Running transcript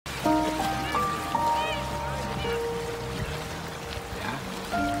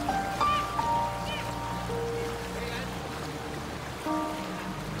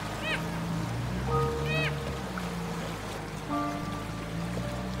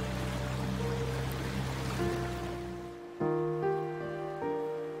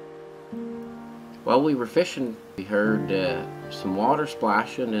While we were fishing, we heard some water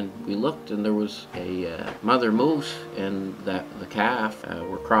splashing, and we looked, and there was a mother moose and the calf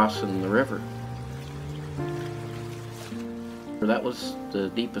were crossing the river. That was the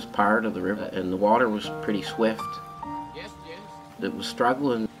deepest part of the river, and the water was pretty swift. It was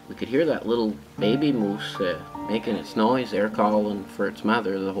struggling. We could hear that little baby moose making its noise there, calling for its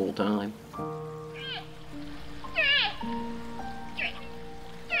mother the whole time.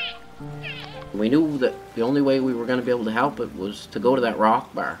 We knew that the only way we were going to be able to help it was to go to that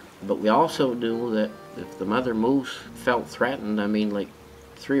rock bar. But we also knew that if the mother moose felt threatened, I mean, like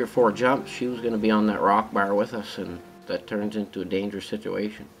 3 or 4 jumps, she was going to be on that rock bar with us, and that turns into a dangerous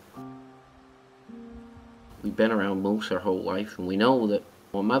situation. We've been around moose our whole life, and we know that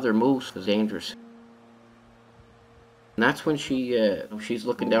a mother moose is dangerous. And that's when she's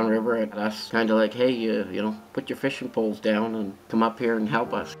looking downriver at us, kind of like, hey, you know, put your fishing poles down and come up here and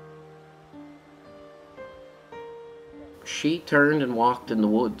help us. She turned and walked in the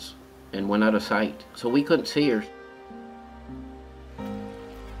woods and went out of sight, so we couldn't see her.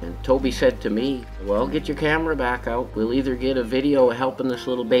 And Toby said to me, well, get your camera back out. We'll either get a video of helping this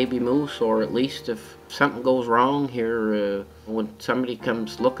little baby moose, or at least if something goes wrong here, when somebody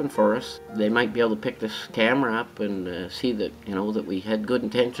comes looking for us, they might be able to pick this camera up and see that, you know, that we had good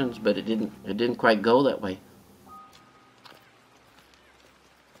intentions, but it didn't quite go that way.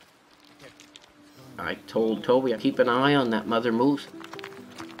 I told Toby, keep an eye on that mother moose.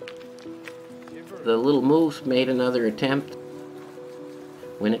 The little moose made another attempt.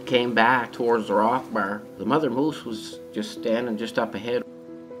 When it came back towards the rock bar, the mother moose was just standing just up ahead.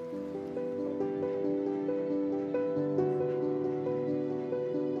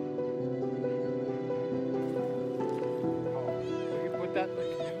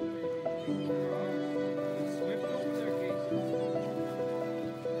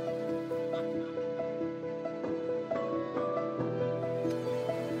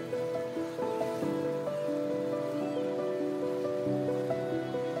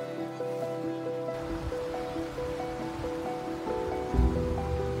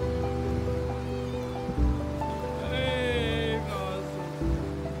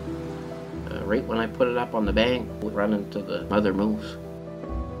 Right when I put it up on the bank, we run into the mother moose.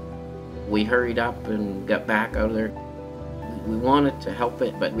 We hurried up and got back out of there. We wanted to help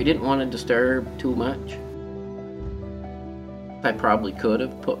it, but we didn't want to disturb too much. I probably could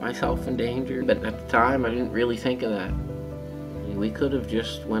have put myself in danger, but at the time I didn't really think of that. We could have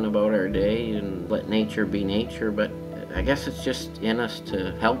just went about our day and let nature be nature, but I guess it's just in us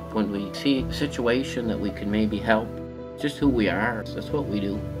to help when we see a situation that we can maybe help. It's just who we are. That's what we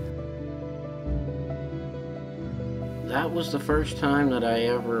do. That was the first time that I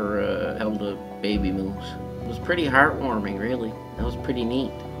ever held a baby moose. It was pretty heartwarming, really. That was pretty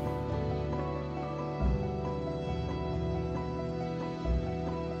neat.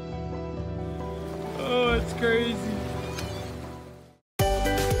 Oh, it's crazy.